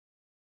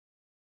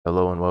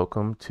Hello and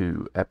welcome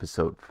to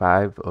episode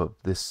 5 of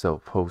this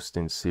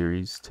self-hosting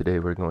series. Today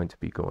we're going to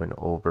be going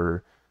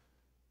over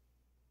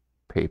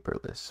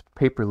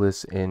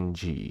Paperless-ng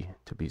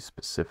to be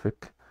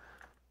specific.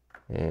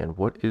 And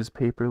what is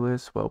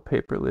paperless? Well,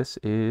 paperless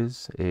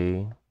is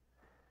a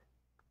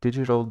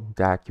digital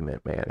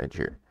document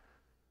manager.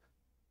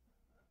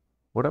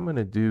 What I'm going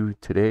to do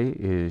today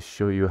is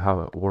show you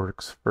how it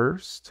works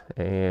first,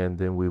 and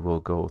then we will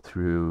go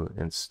through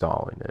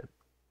installing it.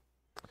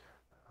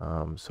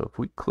 So if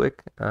we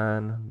click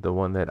on the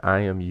one that I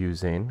am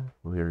using,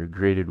 we're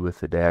greeted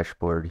with the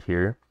dashboard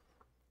here,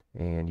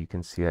 and you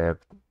can see I have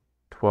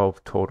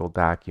 12 total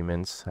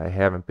documents. I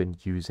haven't been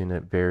using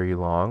it very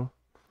long,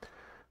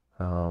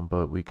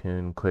 but we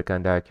can click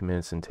on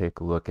documents and take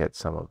a look at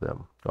some of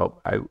them.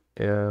 Oh, I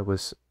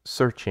was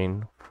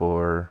searching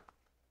for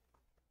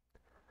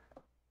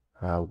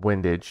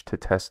windage to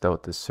test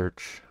out the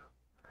search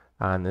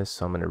on this,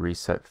 so I'm going to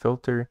reset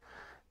filter,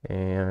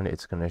 and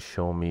it's going to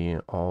show me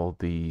all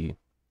the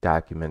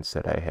documents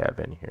that I have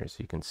in here. So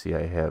you can see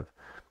I have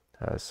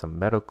some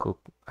medical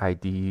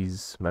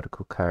IDs,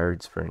 medical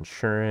cards for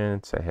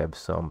insurance. I have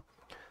some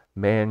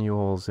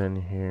manuals in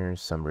here,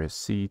 some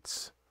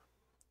receipts.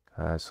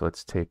 So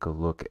let's take a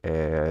look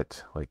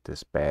at like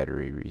this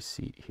battery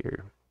receipt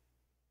here.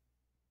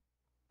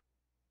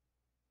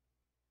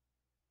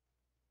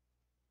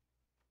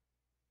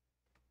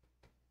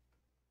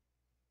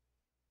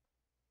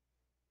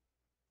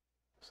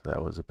 So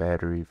that was a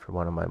battery for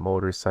one of my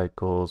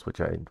motorcycles,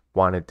 which I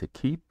wanted to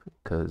keep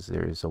because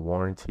there's a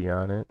warranty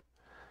on it.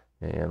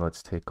 And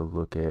let's take a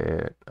look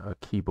at a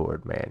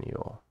keyboard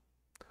manual.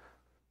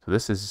 So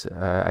this is,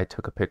 I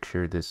took a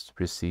picture of this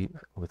receipt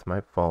with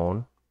my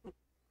phone.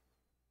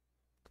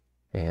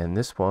 And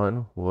this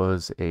one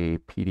was a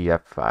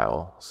PDF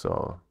file.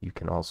 So you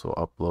can also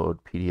upload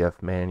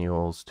PDF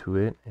manuals to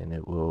it and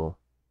it will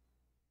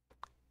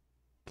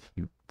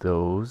keep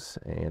those.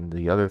 And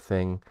the other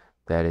thing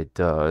that it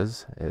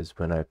does is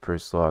when I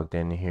first logged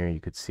in here, you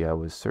could see I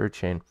was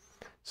searching.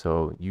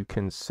 So you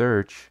can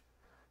search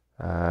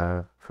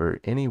for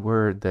any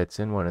word that's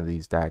in one of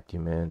these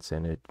documents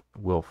and it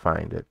will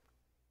find it.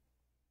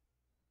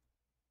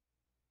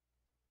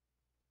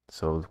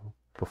 So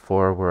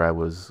before, where I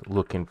was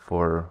looking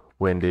for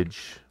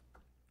windage,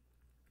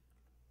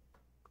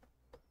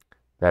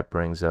 that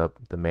brings up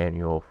the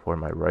manual for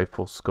my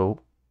rifle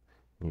scope.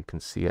 You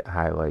can see it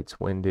highlights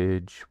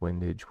windage,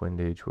 windage.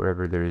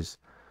 Wherever there's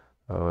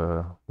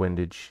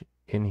windage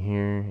in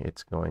here,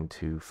 it's going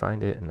to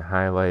find it and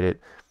highlight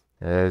it.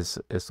 As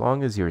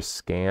long as your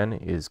scan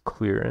is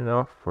clear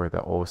enough for the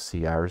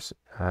OCR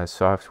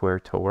software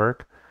to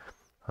work.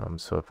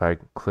 So if I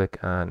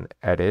click on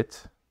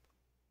edit,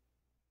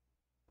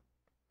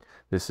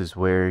 this is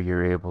where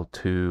you're able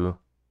to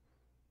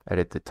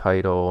edit the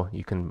title.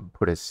 You can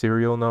put a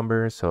serial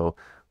number. So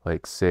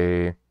like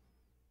say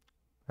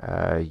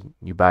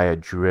you buy a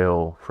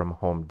drill from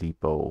Home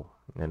Depot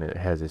and it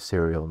has a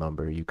serial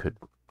number. You could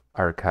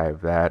archive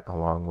that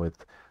along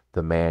with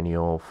the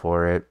manual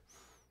for it.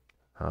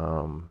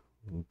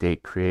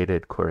 Date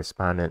created,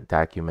 correspondent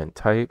document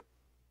type.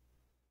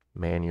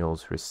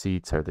 Manuals,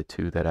 receipts are the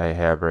two that I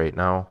have right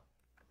now.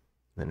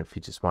 And if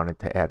you just wanted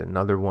to add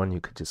another one, you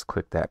could just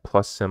click that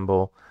plus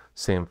symbol.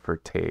 Same for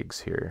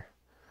tags here.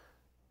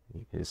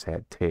 You can just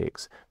add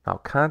tags. Now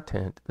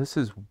content, this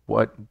is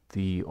what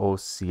the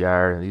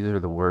OCR, these are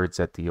the words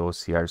that the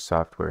OCR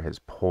software has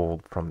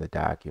pulled from the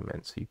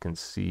document. So you can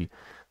see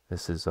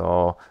this is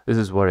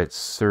what it's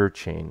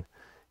searching.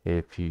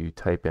 If you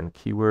type in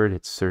keyword,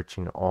 it's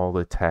searching all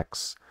the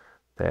texts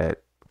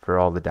that for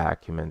all the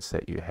documents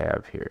that you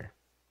have here.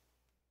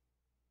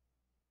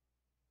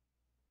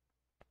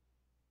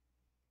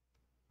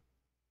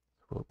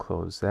 We'll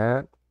close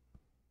that.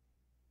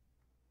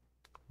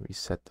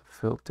 Reset the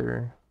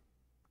filter.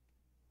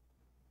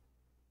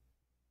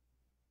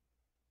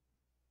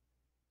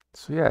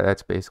 So yeah,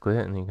 that's basically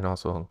it. And you can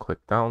also click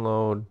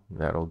download.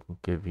 That'll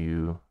give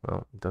you,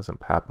 well, it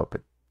doesn't pop up a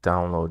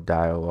download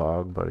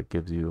dialog, but it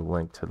gives you a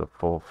link to the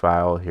full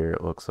file here.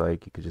 It looks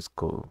like you could just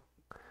go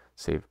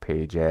save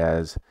page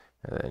as,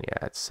 and then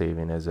yeah, it's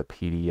saving as a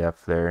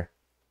PDF there.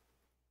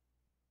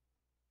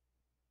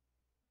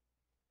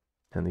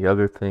 And the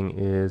other thing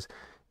is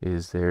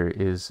there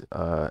is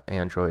a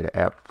Android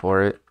app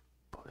for it.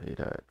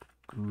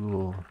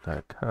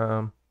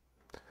 Play.google.com.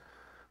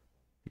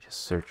 You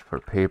just search for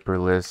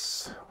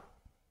paperless.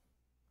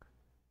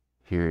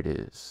 Here it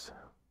is.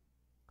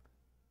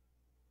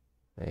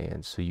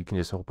 And so you can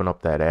just open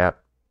up that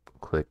app,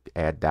 click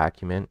add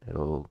document.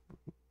 It'll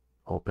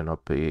open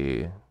up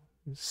a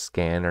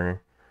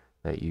scanner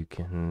that you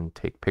can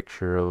take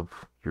picture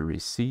of your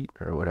receipt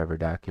or whatever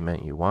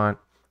document you want,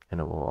 and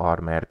it will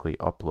automatically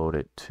upload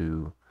it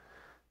to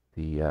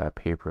the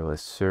paperless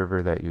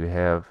server that you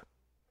have.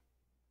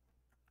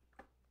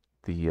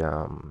 The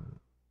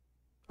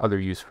other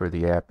use for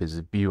the app is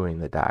viewing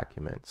the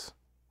documents.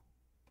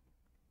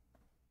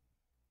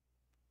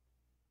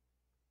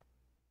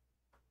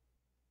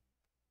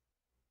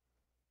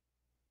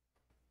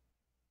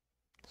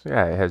 So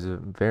yeah, it has a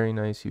very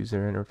nice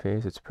user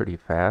interface. It's pretty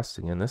fast.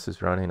 Again, this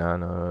is running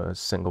on a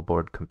single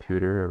board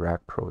computer, a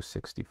Rack Pro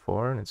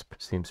 64, and it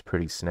seems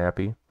pretty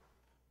snappy.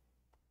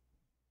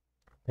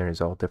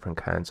 There's all different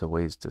kinds of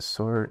ways to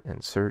sort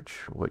and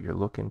search what you're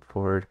looking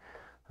for,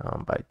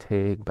 by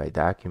tag, by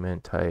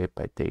document type,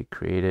 by date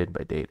created,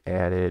 by date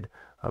added.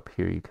 Up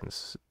here you can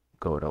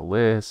go to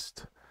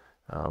list,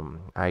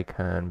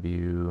 icon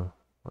view.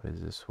 What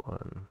is this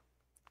one?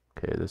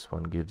 Okay, this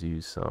one gives you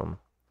some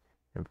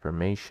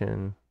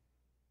information.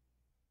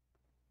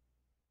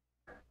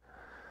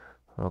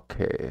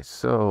 Okay,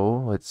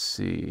 so let's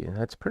see.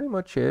 That's pretty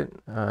much it.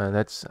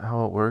 That's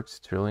how it works.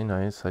 It's really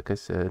nice. Like I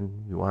said,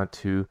 you want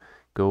to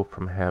go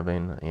from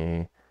having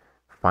a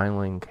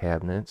filing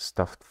cabinet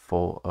stuffed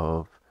full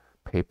of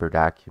paper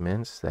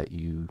documents that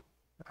you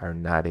are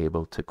not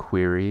able to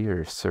query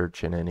or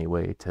search in any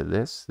way to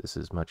this. This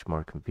is much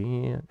more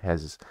convenient. It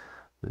has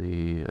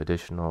the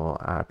additional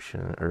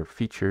option or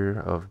feature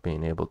of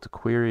being able to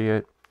query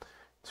it.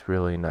 It's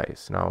really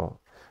nice. Now,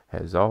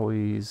 as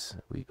always,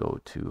 we go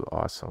to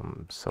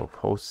awesome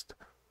self-host.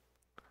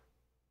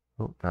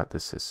 Oh, not the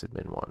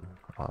sysadmin one.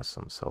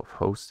 Awesome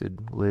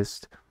self-hosted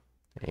list.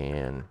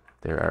 And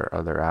there are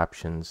other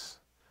options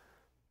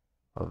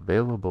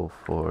available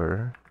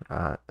for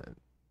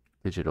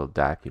digital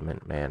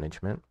document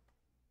management.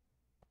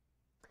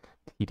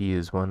 TD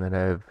is one that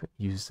I've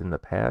used in the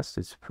past.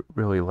 It's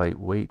really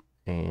lightweight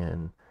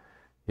and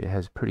it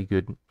has pretty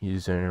good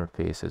user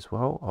interface as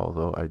well,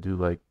 although I do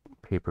like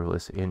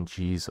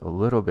Paperless-ng's a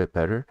little bit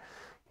better.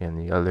 And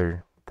the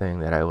other thing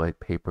that I like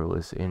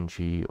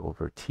Paperless-ng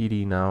over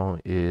TD now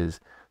is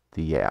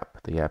the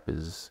app. The app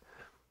is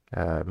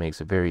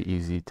makes it very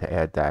easy to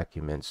add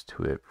documents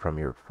to it from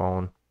your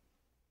phone.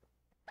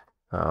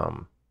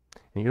 And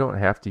you don't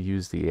have to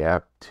use the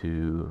app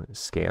to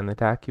scan the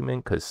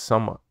document, because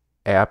some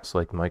apps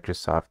like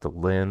Microsoft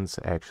Lens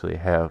actually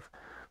have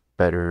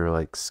better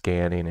like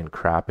scanning and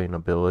cropping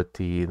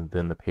ability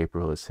than the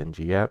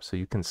Paperless-ng app. So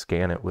you can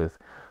scan it with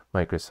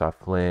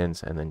Microsoft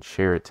Lens and then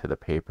share it to the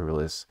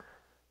Paperless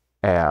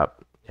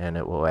app and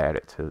it will add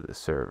it to the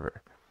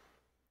server.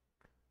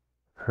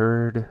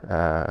 Heard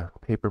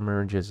Paper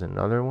Merge is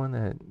another one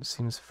that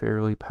seems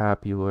fairly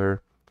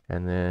popular.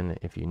 And then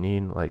if you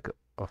need like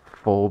a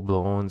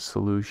full-blown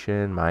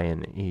solution,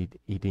 Mayan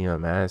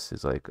EDMS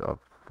is like a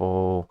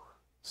full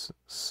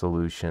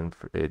solution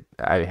for it.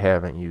 I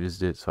haven't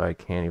used it, so I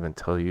can't even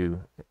tell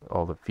you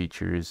all the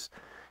features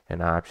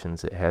and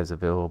options it has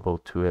available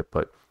to it,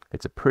 but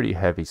it's a pretty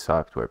heavy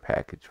software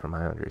package from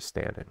my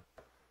understanding.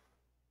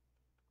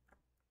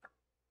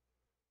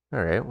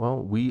 All right, well,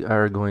 we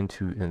are going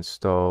to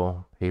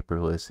install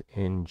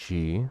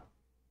Paperless-ng.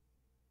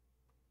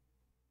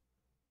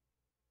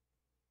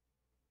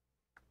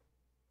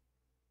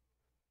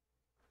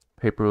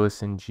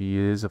 Paperless-ng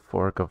is a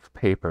fork of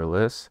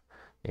Paperless,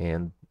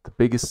 and the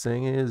biggest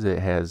thing is it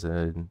has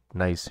a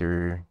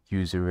nicer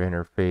user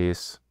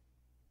interface.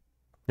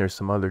 There's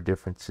some other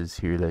differences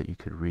here that you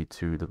could read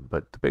through,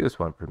 but the biggest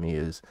one for me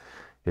is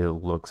it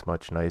looks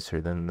much nicer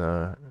than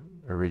the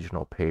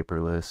original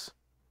Paperless.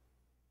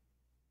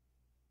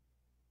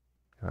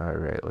 All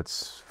right,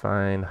 let's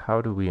find,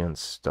 how do we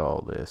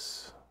install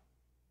this?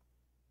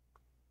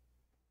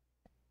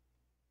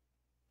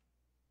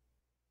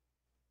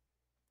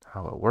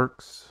 How it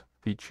works,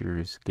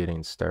 features,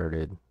 getting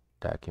started,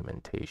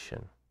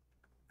 documentation.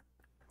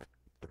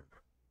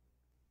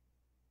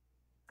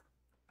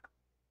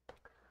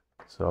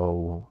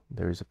 So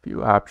there's a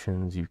few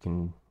options you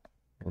can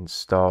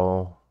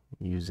install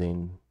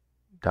using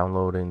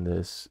downloading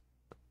this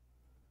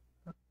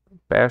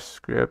bash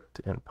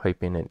script and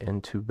piping it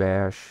into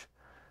bash.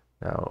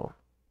 Now,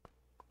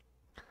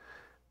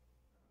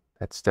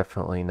 that's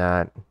definitely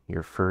not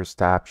your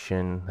first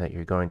option that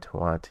you're going to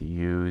want to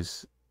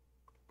use.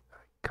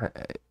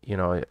 You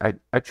know,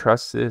 I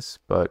trust this,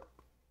 but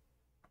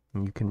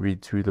you can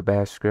read through the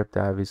bash script,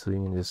 obviously,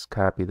 and just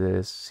copy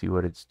this, see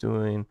what it's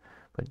doing.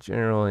 But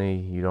generally,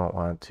 you don't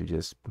want to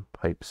just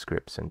pipe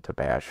scripts into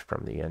bash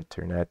from the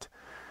internet.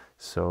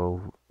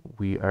 So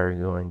we are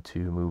going to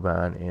move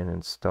on and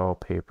install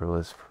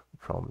Paperless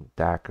from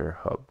Docker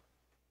Hub.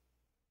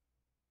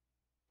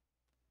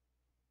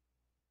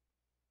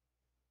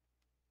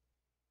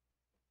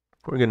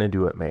 We're going to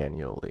do it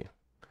manually,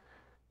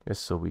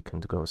 just so we can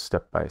go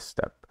step by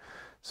step.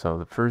 So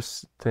the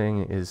first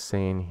thing is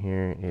saying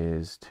here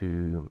is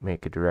to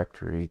make a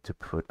directory to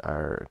put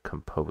our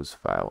compose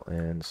file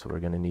in. So we're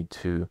going to need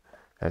to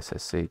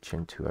SSH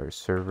into our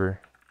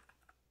server.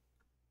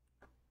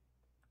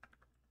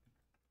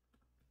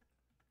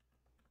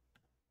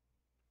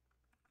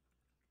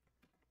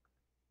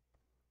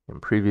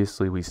 And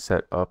previously we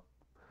set up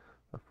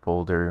a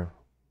folder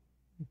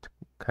to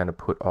kind of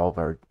put all of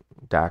our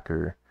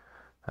Docker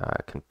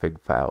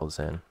config files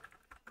in.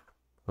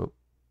 Oop.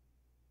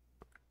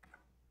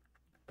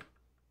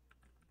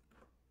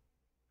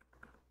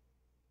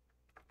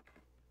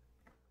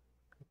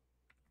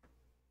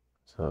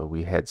 So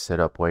we had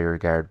set up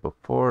WireGuard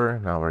before.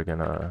 Now we're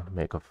gonna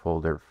make a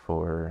folder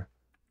for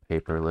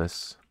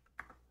Paperless.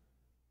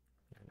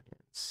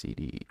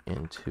 cd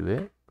into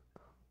it.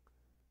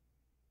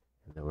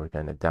 And then we're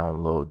going to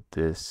download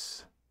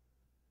this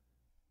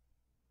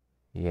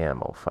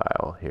YAML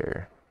file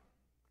here.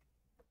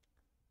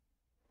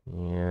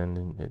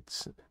 And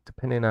it's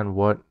depending on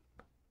what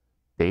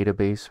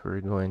database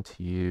we're going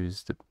to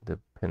use,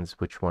 depends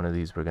which one of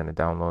these we're going to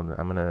download.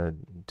 I'm going to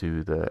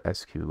do the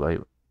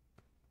SQLite.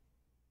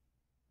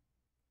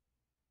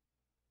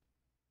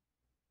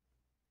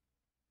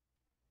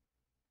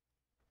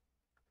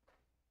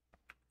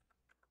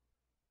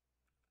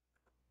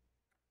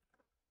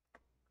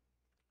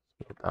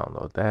 We'll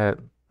download that.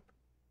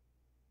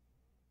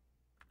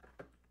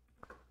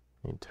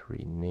 Need to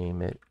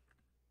rename it.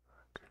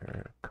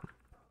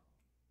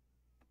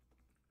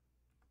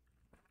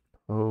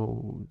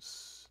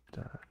 Compose.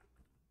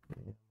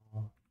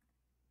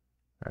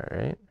 All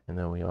right, and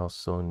then we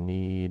also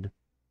need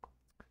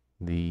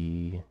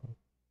the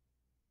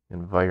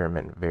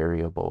environment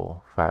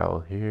variable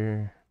file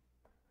here.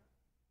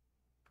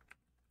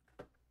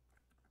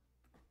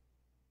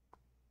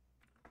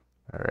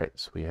 All right,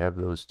 so we have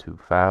those two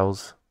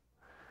files.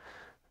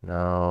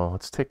 Now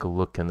let's take a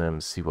look in them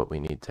and see what we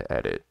need to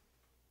edit.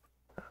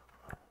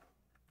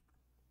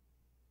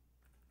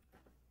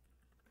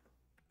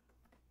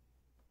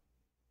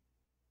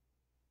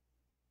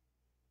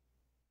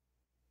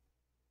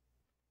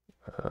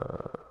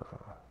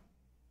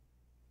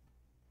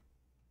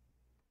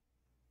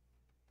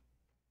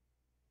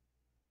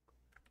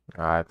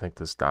 I think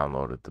this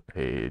downloaded the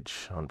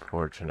page,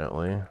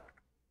 unfortunately.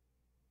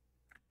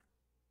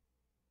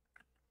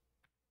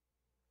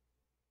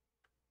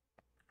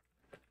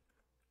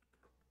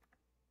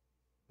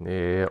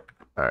 Yep.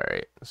 All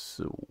right,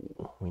 so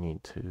we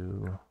need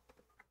to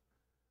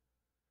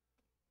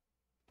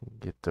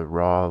get the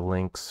raw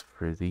links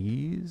for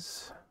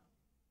these.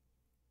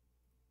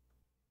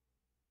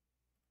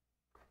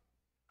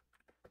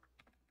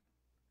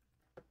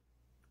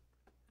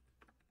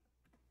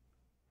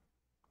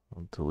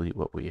 We'll delete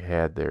what we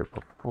had there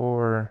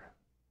before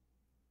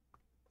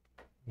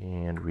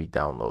and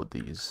re-download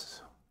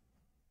these.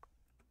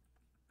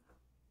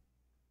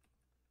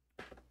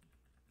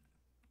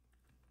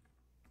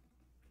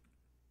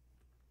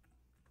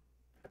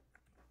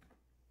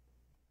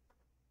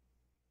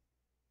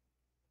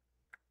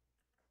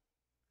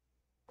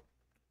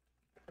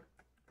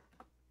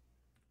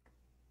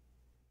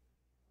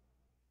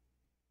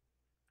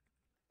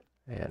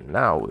 And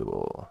now we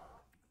will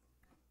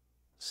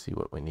see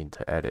what we need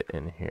to edit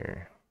in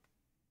here.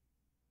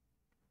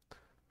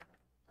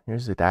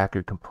 Here's the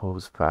Docker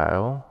Compose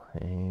file,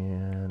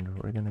 and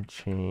we're going to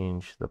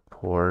change the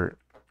port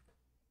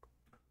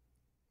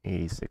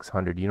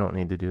 8600. You don't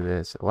need to do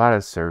this. A lot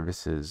of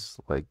services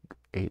like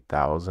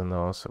 8000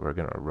 though, so we're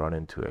going to run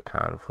into a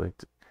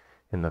conflict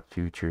in the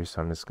future.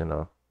 So I'm just going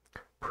to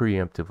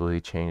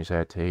preemptively change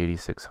that to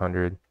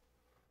 8600.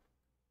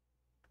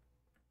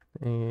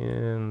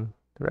 And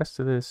the rest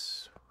of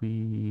this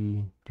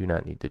we do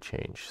not need to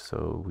change.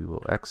 So we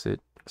will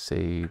exit,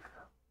 save,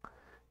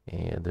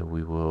 and then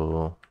we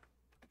will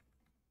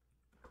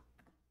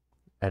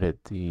edit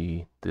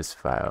this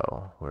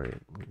file where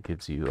it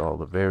gives you all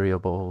the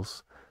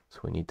variables. So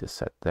we need to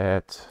set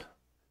that.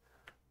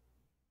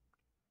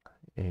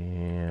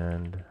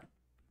 And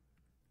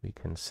we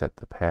can set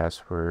the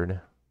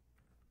password.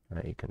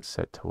 You can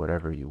set to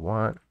whatever you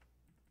want.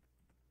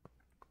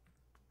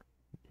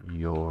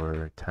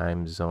 Your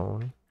time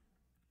zone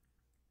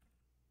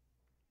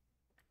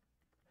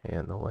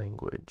and the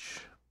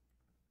language.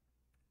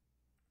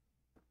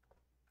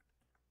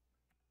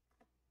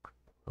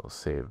 We'll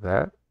save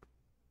that.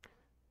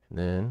 And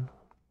then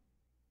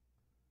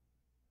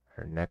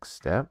our next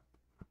step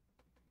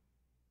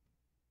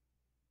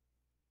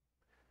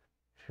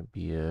should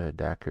be a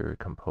Docker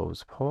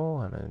Compose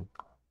pull and a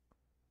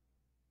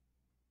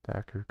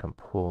Docker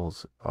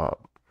Compose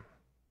up.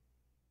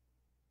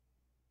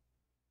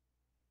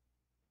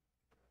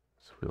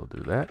 So we'll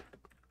do that.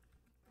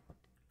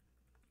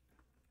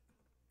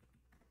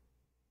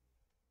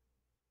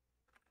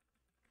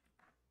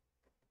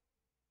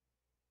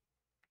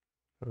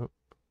 Oh.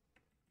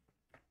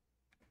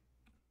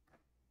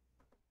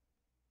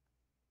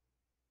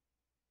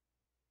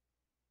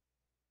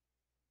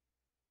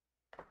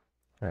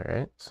 All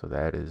right, so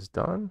that is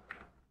done.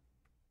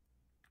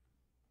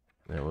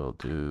 Then we'll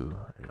do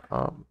an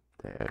up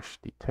dash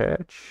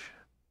detach.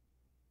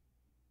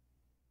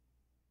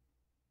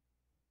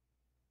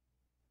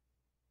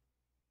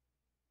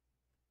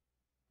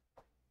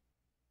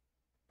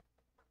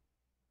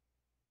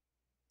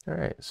 All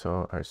right,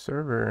 so our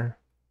server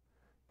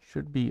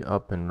should be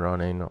up and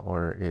running,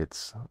 or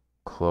it's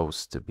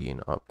close to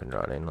being up and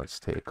running. Let's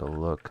take a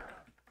look.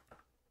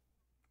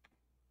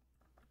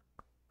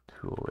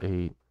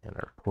 208 and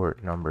our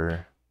port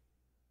number.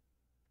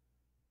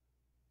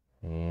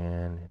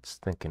 And it's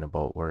thinking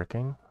about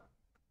working.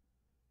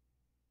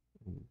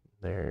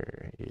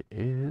 There it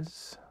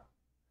is.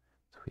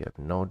 So we have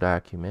no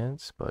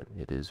documents, but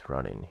it is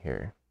running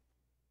here.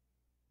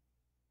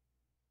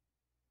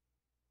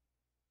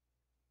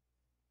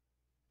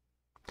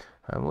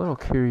 I'm a little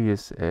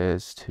curious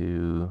as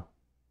to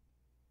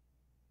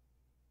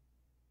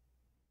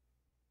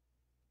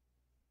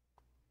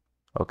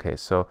Okay,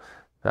 so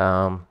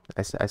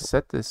I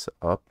set this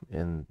up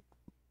in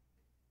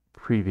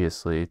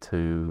previously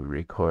to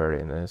record,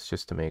 and it's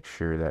just to make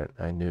sure that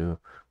I knew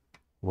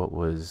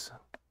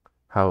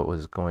how it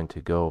was going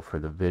to go for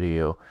the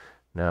video.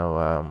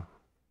 Now,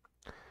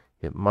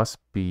 it must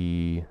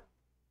be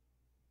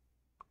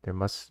there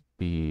must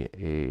be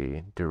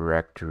a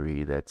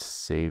directory that's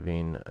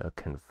saving a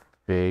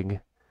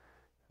config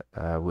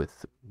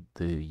with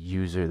the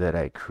user that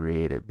I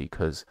created,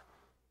 because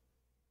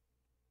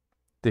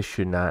this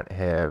should not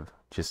have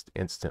just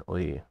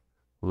instantly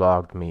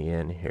logged me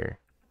in here.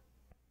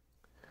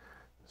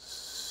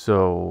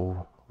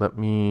 So let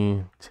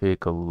me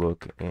take a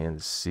look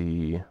and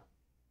see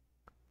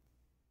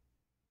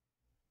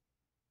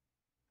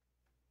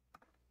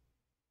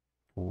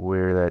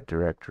where that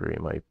directory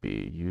might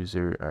be.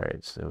 User, all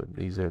right, so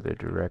these are the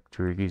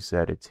directories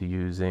that it's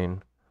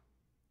using.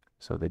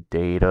 So the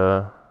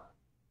data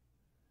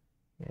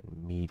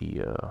and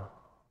media,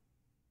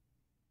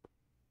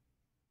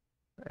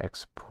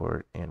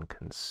 export and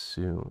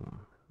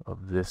consume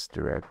of this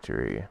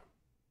directory.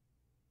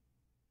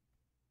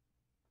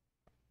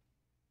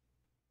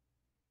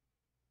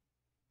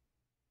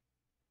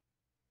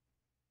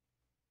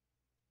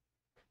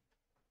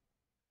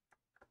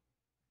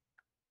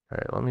 All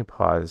right, let me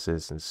pause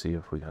this and see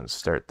if we can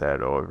start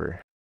that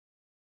over.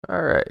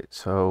 All right,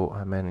 so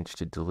I managed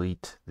to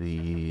delete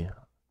the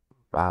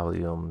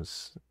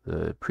volumes,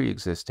 the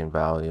pre-existing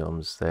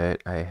volumes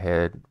that I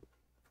had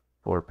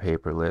for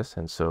Paperless.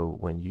 And so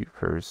when you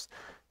first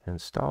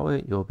install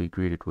it, you'll be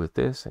greeted with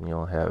this, and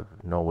you'll have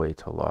no way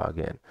to log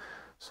in.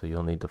 So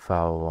you'll need to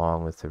follow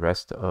along with the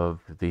rest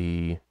of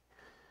the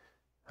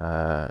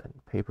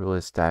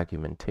Paperless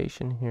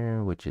documentation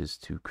here, which is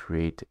to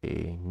create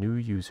a new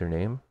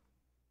username.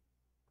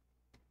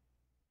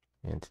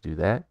 And to do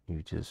that,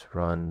 you just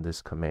run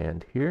this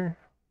command here.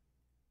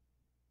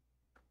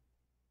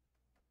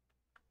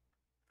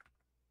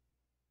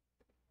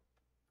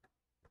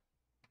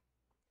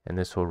 And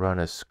this will run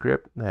a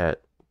script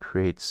that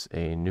creates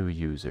a new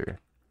user.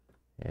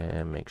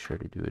 And make sure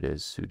to do it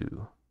as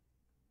sudo.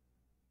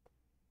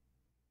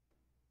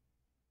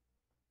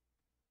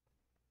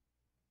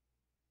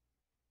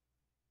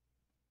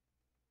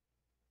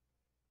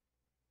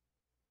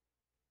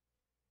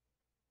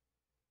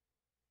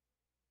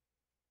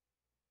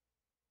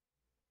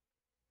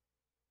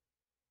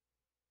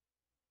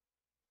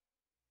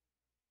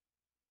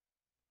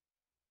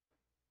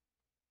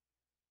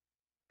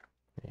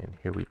 And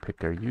here we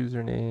pick our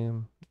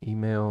username,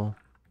 email,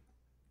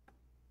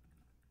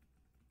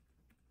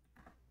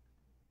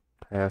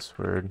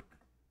 password,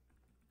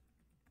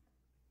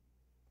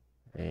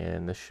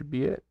 and this should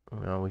be it.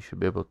 Now we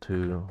should be able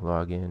to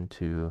log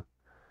into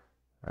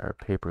our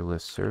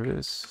Paperless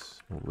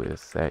service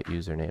with that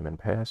username and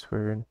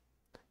password.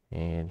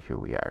 And here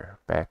we are,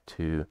 back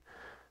to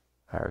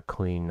our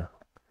clean,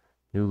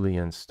 newly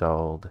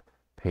installed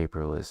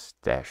Paperless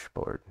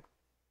dashboard.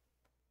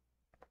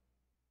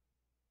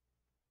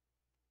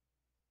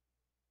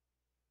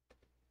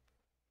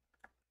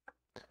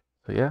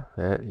 So yeah,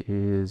 that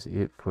is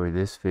it for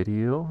this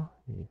video.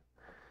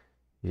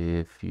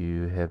 If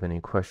you have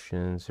any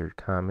questions or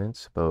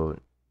comments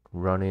about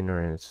running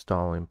or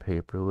installing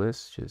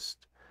Paperless,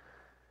 just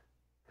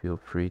feel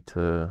free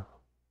to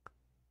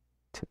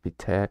tippy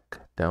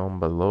tack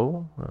down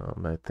below.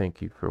 I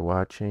thank you for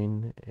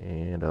watching,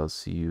 and I'll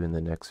see you in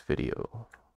the next video.